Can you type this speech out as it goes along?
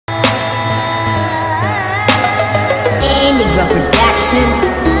Omega Production.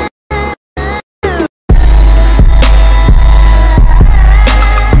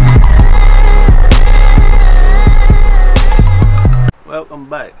 Welcome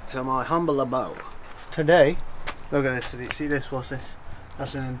back to my humble abode. Today, look at this. See this? What's this?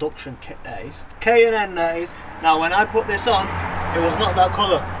 That's an induction kit. That is K&N. That is. Now, when I put this on, it was not that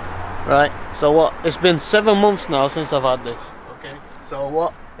colour. Right. So what? It's been 7 months now since I've had this. Okay. So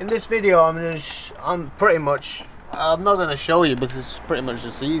what? In this video, I'm not gonna show you because it's pretty much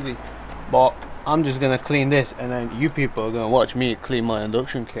just easy. But I'm just gonna clean this, and then you people are gonna watch me clean my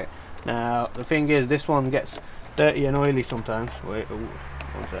induction kit. Now, the thing is, this one gets dirty and oily sometimes. Wait,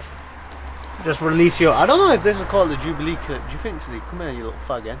 what's that? Just release your. I don't know if this is called the Jubilee clip. Do you think so? Come here, you little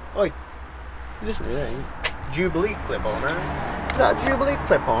fag, again. Oi, listen to that. Jubilee clip on there. Is that a Jubilee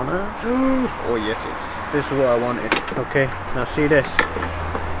clip on there? Oh yes, yes. This is what I wanted. Okay, now see this.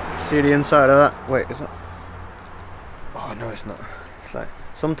 See the inside of that. Wait, is that? Oh no, it's not. It's like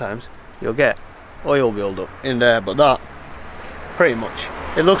sometimes you'll get oil build up in there, but that pretty much.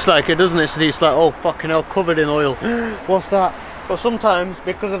 It looks like it, doesn't it? So it's like, oh fucking hell, covered in oil. What's that? But sometimes,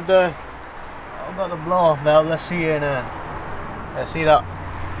 because of the, I've got the blow off valve. Let's see in see that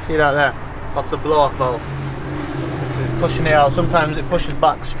there? That's the blow off valve. It's pushing it out. Sometimes it pushes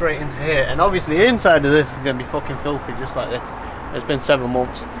back straight into here, and obviously the inside of this is gonna be fucking filthy, just like this. It's been 7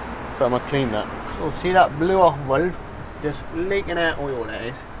 months, so I'm gonna clean that. Oh, see that blew off valve? Just leaking out oil. That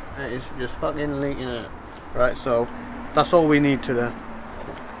is. That is just fucking leaking out. Right. So that's all we need to do.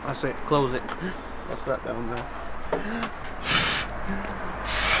 That's it, close it. What's that down there?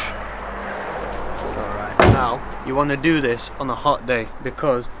 It's alright. Now, you want to do this on a hot day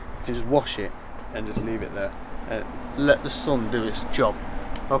because you can just wash it and just leave it there and let the sun do its job.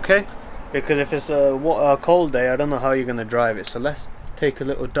 Okay? Because if it's a cold day, I don't know how you're going to drive it. So let's take a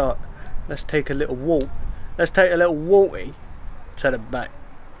little dot. Let's take a little walk. Let's take a little walkie to the back.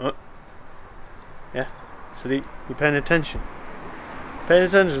 Yeah? So you're paying attention. Pay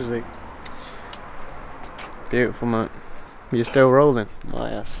attention, Zeke. Beautiful, mate. You're still rolling. Oh,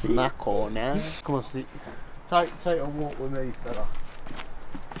 yeah, snack on now. Come on, Zeke. Take a walk with me, fella.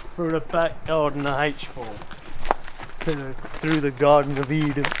 Through the back garden of H4. Through the Garden of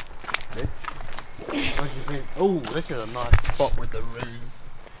Eden. What do you think? Oh, this is a nice spot with the roots.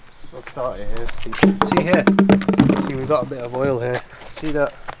 Let's start it here, Steve. See here? See, we've got a bit of oil here. See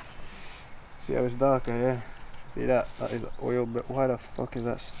that? See how it's darker here? See that? That is oil, but why the fuck is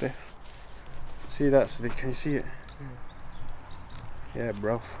that stiff? See that, Steve? Can you see it? Yeah,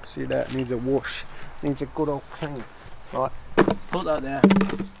 bro. See that? Needs a wash. Needs a good old clean. Right, put that there.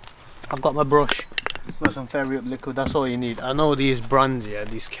 I've got my brush. Got some Fairy Up liquid. That's all you need. I know these brands here,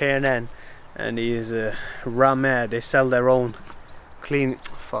 these K&N and these Ramer, they sell their own clean.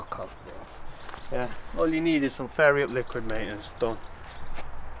 Fuck off, bro. Yeah. All you need is some Fairy Up liquid, mate, and it's done.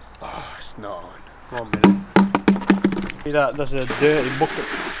 Oh, it's not on. 1 minute. See that? That's a dirty bucket.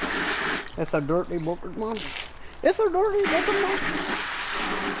 It's a dirty bucket, man. It's a dirty bucket, man.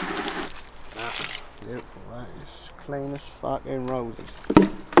 That's beautiful, right? It's clean as fucking roses.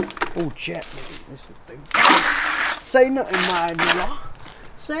 Oh, jet, man. This is big. Say nothing, my G.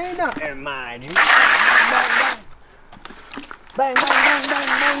 Say nothing, my G. Bang, bang, bang. Bang, bang, bang, bang,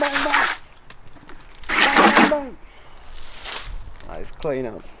 bang, bang. Bang, bang, bang. Nice, clean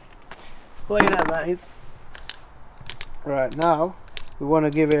out. Clean out, guys. Right, now we want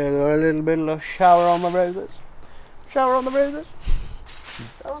to give it a little bit of a shower on the roses. Shower on the roses.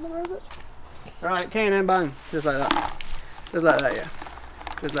 Shower on the roses. Right, K&N bang. Just like that. Just like that, yeah.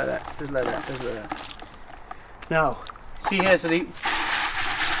 Just like that. Just like that. Just like that. Now, see here, Sadiq.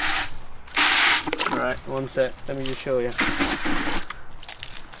 Alright, one sec. Let me just show you.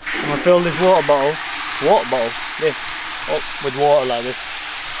 I'm going to fill this water bottle. This. Up with water like this.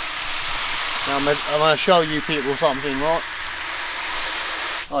 Now I'm going to show you people something, right?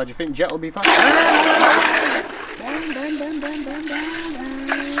 Oh, do you think Jet will be fine? Bang, bang, bang, bang, bang, bang, bang.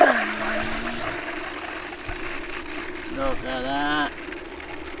 Look at that.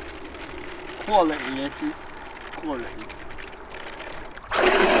 Quality, this is. Quality.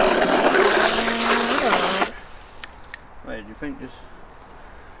 Wait, do you think this...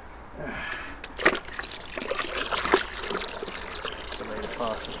 the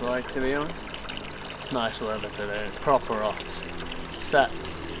fastest ride, to be honest. It's nice weather today, it's proper hot. It's that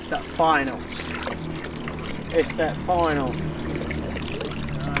finals. It's that final.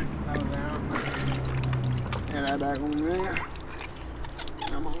 Alright, that was out. And that back on there.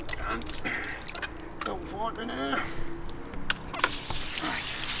 Come on, don't fall in there. Alright,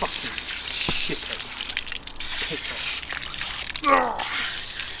 fucking shit.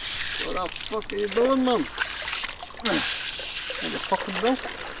 What the fuck are you doing, man? It's fucking broke.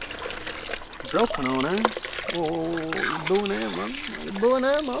 Broken on it. Oh, you're booing here, man. You're booing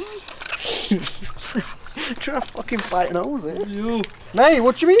here, man. Try to fucking fight nose here. You. Mate,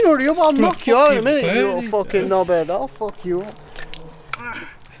 what do you mean hurry up? I'll knock you out in a minute, you little burn fucking knobhead. I'll fuck you up.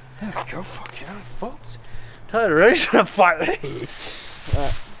 There we go, fucking hell, fucked. Tired already trying to fight this.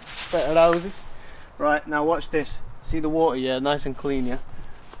 Right, better houses. Right, now watch this. See the water, yeah, nice and clean, yeah?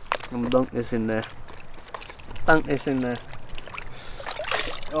 I'm gonna dunk this in there. Dunk this in there.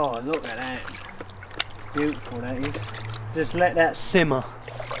 Oh, look at that. Beautiful that is. Just let that simmer.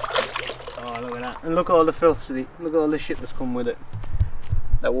 Oh, look at that. And look at all the filth, look at all the shit that's come with it.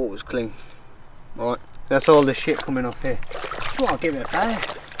 That water's clean. Right, that's all the shit coming off here. Just gotta give it a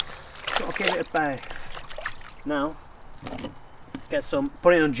bath. Just gotta give it a bath. Now, get some,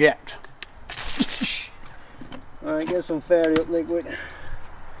 put it on jet. Alright, get some fairy up liquid.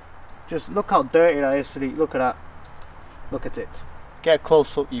 Just look how dirty that is, Sadiq. Look at that. Look at it. Get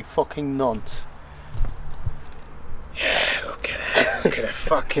close up, you fucking nonce. Yeah, look at it. Look at the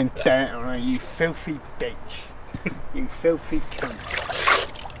fucking dirt on it, you filthy bitch. You filthy cunt.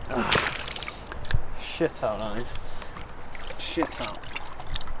 Shit out, that is. Shit out.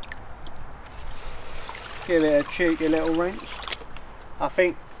 Give it a cheeky little rinse. I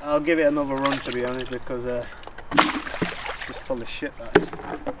think I'll give it another run, to be honest, because it's just full of shit, that is.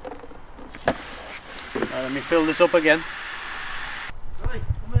 Right, let me fill this up again. Right,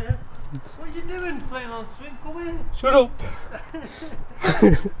 come here. What are you doing playing on swing? Come here. Shut up.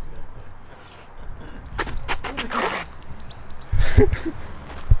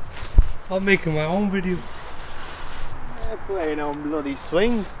 I'm making my own video. They're playing on bloody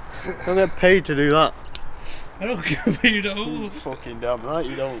swing. I get paid to do that. I don't get paid at all. Fucking damn right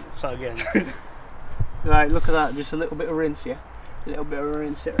you don't. Start again. Right, look at that. Just a little bit of rinse, yeah? A little bit of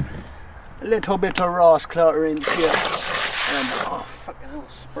rinse here. A little bit of Ross Clark rinse here. And oh, fucking hell,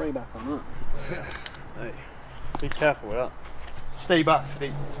 spray back on that. Hey, be careful with that. Stay back,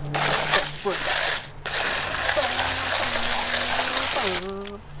 Steve.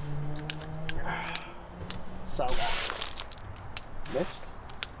 So Missed.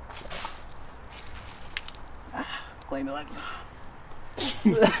 Clean the legs.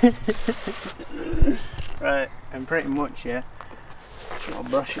 Right, and pretty much, yeah. I'll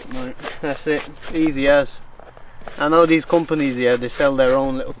brush it, mate. That's it. Easy as. I know these companies, yeah, they sell their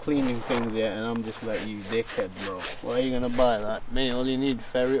own little cleaning things, yeah, and I'm just like, you dickhead, bro. Why are you gonna buy that? Man, all you need is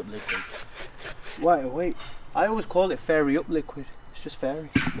fairy up liquid. Wait. I always call it fairy up liquid. It's just fairy.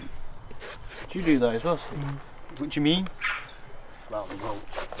 Do you do that as well? What do you mean? Well, no,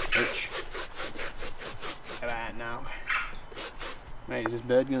 bitch. Look at that now. Mate, is this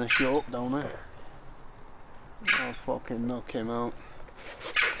bird gonna shut up down there? I'll fucking knock him out.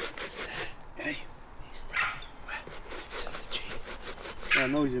 He's there. Hey. He's there. Where? He's on the tree. Yeah, I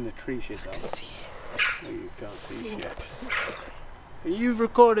know he's in the tree shit though. I can see it. No, you can't see shit. Are you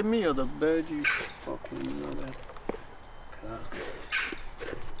recording me or the bird? You fucking know that. Look at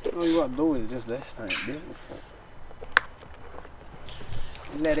that. All you gotta do is just this. Right, beautiful.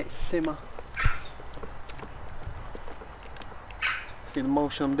 Let it simmer. See the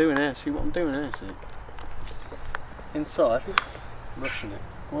motion I'm doing there? See what I'm doing there? See? Inside, brushing it.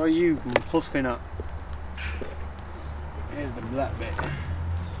 What are you puffing at? Here's the black bit.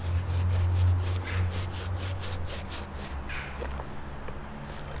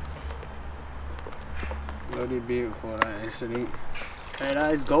 Bloody beautiful that is, isn't it? Hey,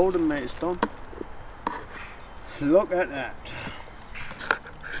 that is golden, mate. It's done. Look at that.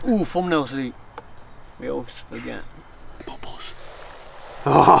 Ooh, thumbnail sleep. We always forget. Bubbles.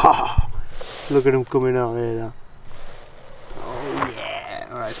 Look at them coming out there now. Oh yeah.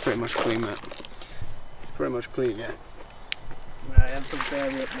 Alright, it's pretty much clean, mate. It's pretty much clean, yeah. Right, have some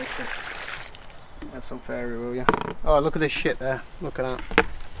fairy up there. Have some fairy, will ya? Oh, look at this shit there. Look at that.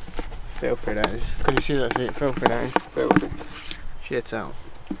 Filthy that is. Can you see that? See it? Filthy that is. Filthy. Shit out.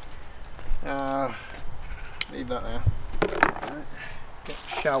 Leave that there. Right. Get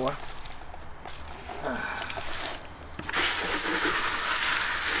the shower.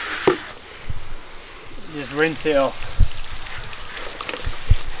 Just rinse it off.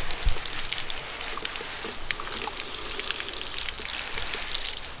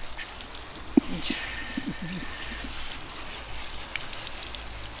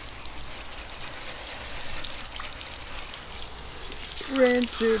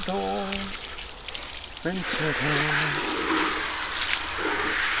 Rinse it off. Rinse it off.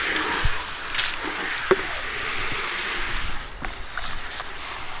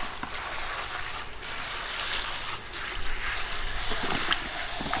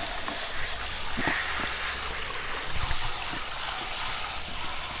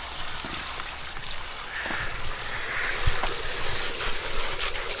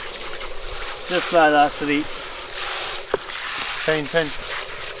 Just like that, Sadiq. Paying attention.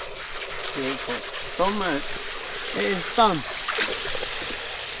 Beautiful. Done, mate. It is done.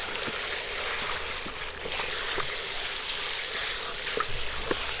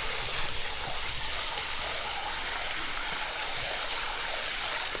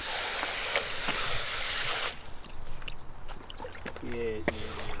 Yes, yes.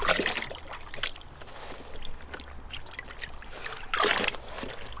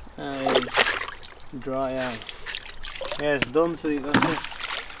 Dry out. Yeah, it's done, so you got it.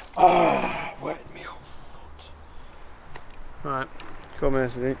 Ah, wet me off foot. Right, come here,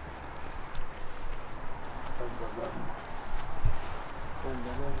 Sadiq.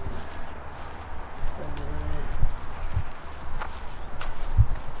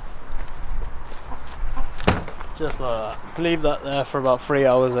 Just like that. Leave that there for about 3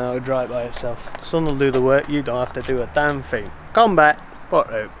 hours and it'll dry by itself. The sun will do the work, you don't have to do a damn thing. Come back, put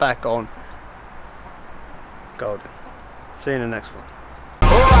it back on. Golden. See you in the next one.